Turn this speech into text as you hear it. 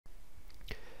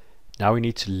Now we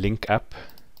need to link up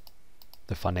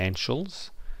the financials.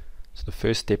 So the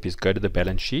first step is go to the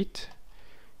balance sheet,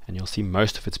 and you'll see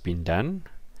most of it's been done.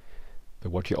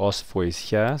 But what you asked for is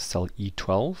here, cell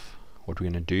E12. What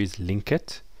we're going to do is link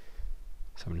it.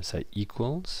 So I'm going to say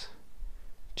equals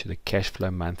to the cash flow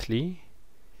monthly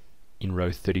in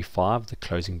row 35, the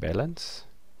closing balance.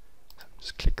 So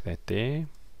just click that there.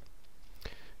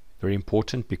 Very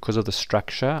important, because of the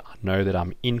structure, I know that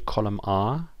I'm in column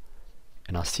R,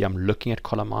 and I see I'm looking at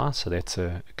column R, so that's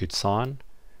a good sign.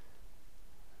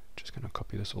 Just going to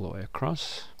copy this all the way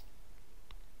across.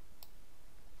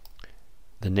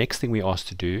 The next thing we asked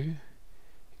to do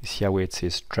is here where it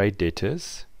says trade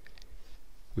debtors.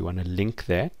 We want to link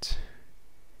that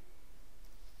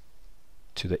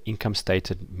to the income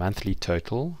stated monthly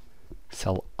total,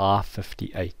 cell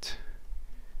R58.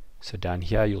 So down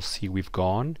here you'll see we've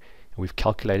gone and we've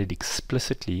calculated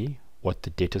explicitly what the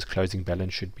debtors closing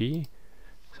balance should be.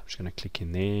 So I'm just going to click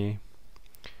in there,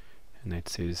 and that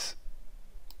says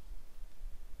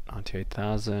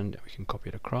 98,000. We can copy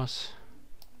it across.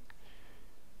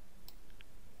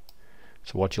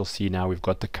 So what you'll see now, we've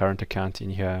got the current account in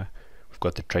here, we've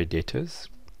got the trade debtors.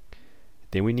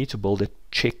 Then we need to build a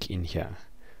check in here.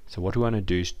 So what we want to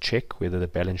do is check whether the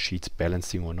balance sheet's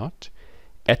balancing or not.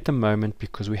 At the moment,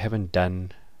 because we haven't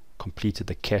completed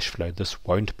the cash flow, this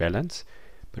won't balance,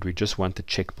 but we just want the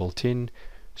check built in.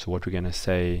 So what we're going to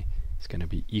say is going to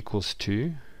be equals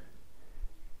to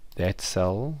that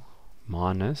cell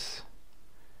minus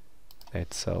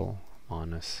that cell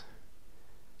minus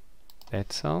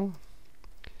that cell.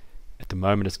 At the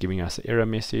moment it's giving us an error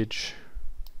message,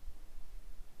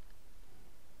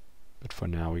 but for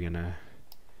now we're going to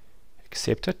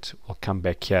accept it. We'll come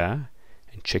back here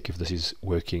and check if this is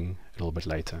working a little bit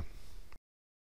later.